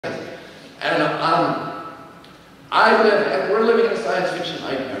And we're living in a science fiction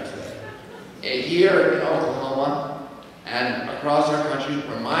nightmare today. Here in Oklahoma and across our country,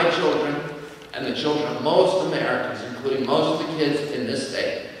 where my children and the children of most Americans, including most of the kids in this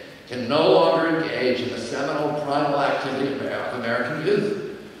state, can no longer engage in the seminal primal activity of American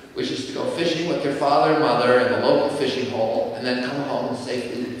youth, which is to go fishing with their father and mother in the local fishing hole and then come home and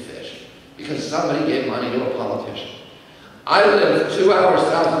safely eat fish because somebody gave money to a politician. I live 2 hours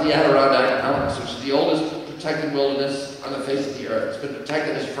south of the Adirondack Mountains, which is the oldest protected wilderness on the face of the earth. It's been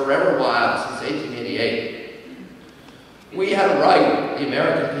protected as forever wild since 1888. We had a right, the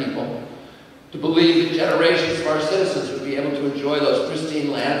American people, to believe that generations of our citizens would be able to enjoy those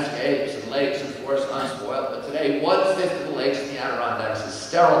pristine landscapes and lakes and forests unspoiled. But today, 1/5 of the lakes in the Adirondacks is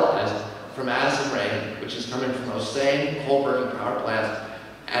sterilized from acid rain, which is coming from those same coal-burning power plants,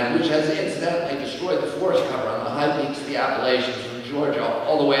 and which has incidentally destroyed the forest cover on the high peaks of the Appalachians from Georgia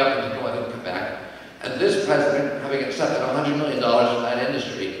all the way up into northern Quebec. And this president, having accepted $100 million from that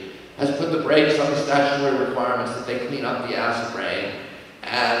industry, has put the brakes on the statutory requirements that they clean up the acid rain.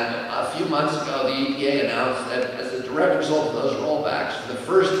 And a few months ago, the EPA announced that as a direct result of those rollbacks, for the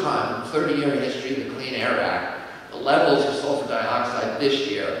first time in the 30-year history of the Clean Air Act, the levels of sulfur dioxide this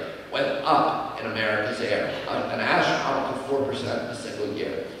year went up in America's air, an astronomical 4% in a single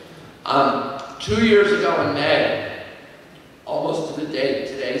year. 2 years ago in May, almost to the date,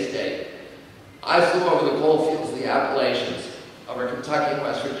 today's date, I flew over the coal fields of the Appalachians, over Kentucky and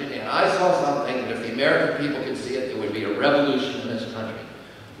West Virginia, and I saw something that if the American people could see it, there would be a revolution in this country.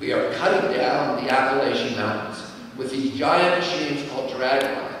 We are cutting down the Appalachian Mountains with these giant machines called drag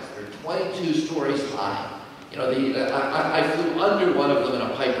lines. They're 22 stories high. You know, I flew under one of them in a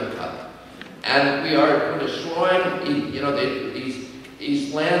Piper Cup. And we're destroying, you know,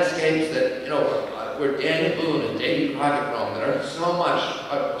 these landscapes that, you know, where Daniel Boone and Davy Crockett roamed, that are so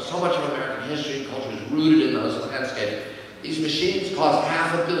much of American history and culture is rooted in those landscapes. These machines cost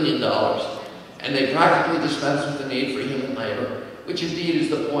 $500 million, and they practically dispense with the need for human labor, which indeed is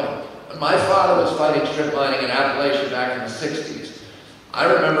the point. When my father was fighting strip mining in Appalachia back in the 60s, I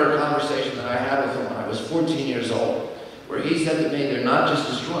remember a conversation that I had with him when I was 14 years old, where he said to me, they're not just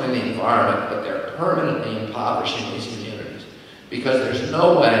destroying the environment, but they're permanently impoverishing these communities, because there's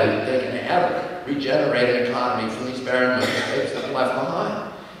no way that they can ever regenerate an economy from these barren landscapes that are left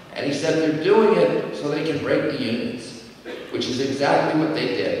behind. And he said they're doing it so they can break the unions, which is exactly what they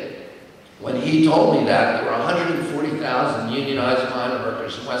did. When he told me that, there were 140,000 unionized mine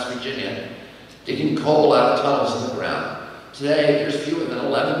workers in West Virginia digging coal out of tunnels in the ground. Today, there's fewer than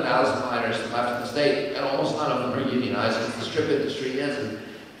 11,000 miners left in the state, and almost none of them are unionized because the strip industry isn't.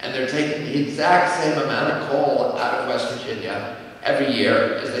 And they're taking the exact same amount of coal out of West Virginia every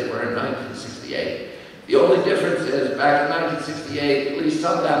year as they were in 1968. The only difference is, back in 1968, at least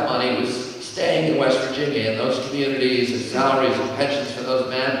some of that money was staying in West Virginia in those communities as salaries and pensions for those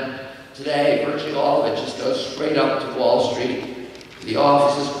men. Today, virtually all of it just goes straight up to Wall Street. The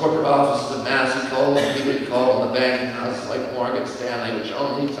offices, corporate offices of Massey Coal and Peabody Coal, and the banking houses like Morgan Stanley, which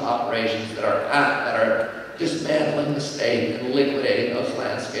own these operations that are dismantling the state and liquidating those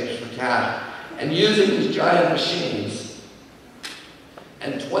landscapes for cash, and using these giant machines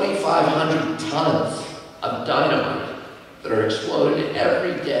and 2,500 tons of dynamite that are exploded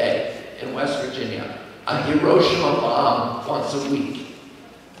every day in West Virginia, a Hiroshima bomb once a week.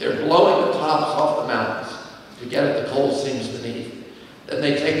 They're blowing the tops off the mountains to get at the coal seams beneath. Then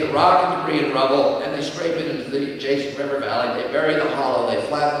they take the rock and debris and rubble and they scrape it into the adjacent river valley. They bury the hollow, they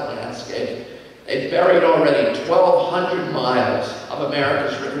flatten the landscape. They've buried already 1,200 miles of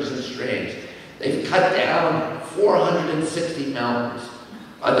America's rivers and streams. They've cut down 460 mountains.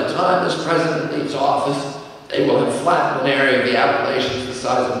 By the time this president leaves office, they will have flattened an area of the Appalachians the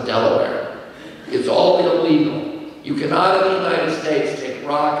size of Delaware. It's all illegal. You cannot in the United States take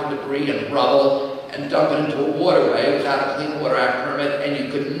rock and debris and rubble and dump it into a waterway without a Clean Water Act permit, and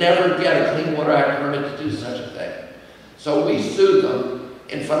you could never get a Clean Water Act permit to do such a thing. So we sued them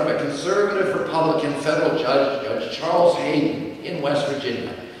in front of a conservative Republican federal judge, Judge Charles Hayden, in West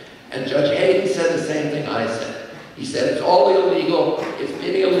Virginia. And Judge Hayden said the same thing I said. He said it's all illegal, it's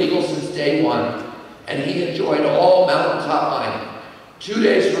been illegal since day one, and he enjoined all mountaintop mining. 2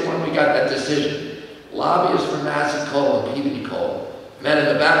 days from when we got that decision, lobbyists from Massey Coal and Peabody Coal met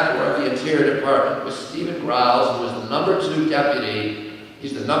in the back door of the Interior Department with Stephen Griles, who was the #2 deputy.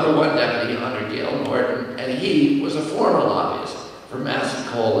 He's the #1 deputy under Gail Norton, and he was a former lobbyist for Massey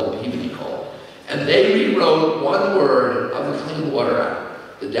Coal and Peabody Coal. And they rewrote one word of the Clean Water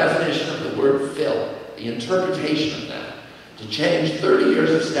Act, the definition of the word fill, the interpretation of that, to change 30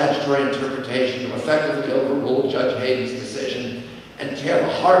 years of statutory interpretation to effectively overrule Judge Hayden's decision and tear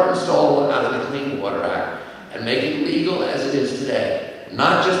the heart and soul out of the Clean Water Act and make it legal as it is today,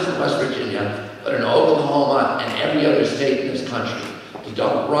 not just in West Virginia, but in Oklahoma and every other state in this country, to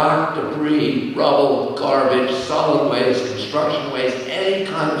dump rock, debris, rubble, garbage, solid waste, construction waste, any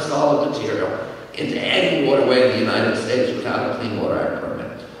kind of solid material into any waterway in the United States without a Clean Water Act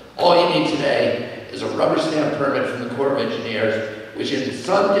permit. All you need today is a rubber stamp permit from the Corps of Engineers, which in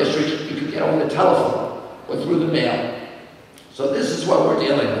some districts you can get over the telephone or through the mail. So this is what we're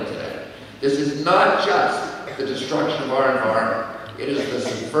dealing with today. This is not just the destruction of our environment. It is the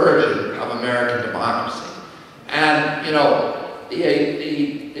subversion of American democracy. And, you know,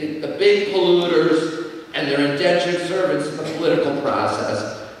 the big polluters and their indentured servants in the political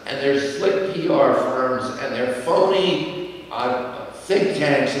process and their slick PR firms and their phony think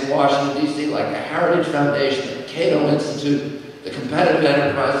tanks in Washington, D.C., like the Heritage Foundation, the Cato Institute, the Competitive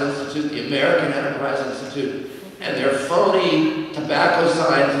Enterprise Institute, the American Enterprise Institute, and their phony tobacco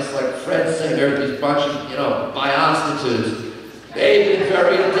scientists like Fred Singer, these bunch of, you know, biostitutes, they've been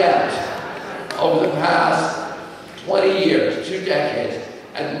very adept over the past 20 years, 2 decades,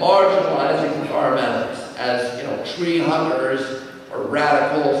 at marginalizing environmentalists as, you know, tree huggers or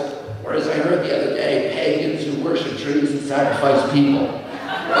radicals, or as I heard the other day, pagans who worship trees and sacrifice people.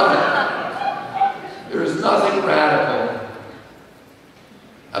 But there is nothing radical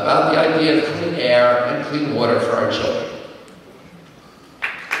about the idea of clean air and clean water for our children.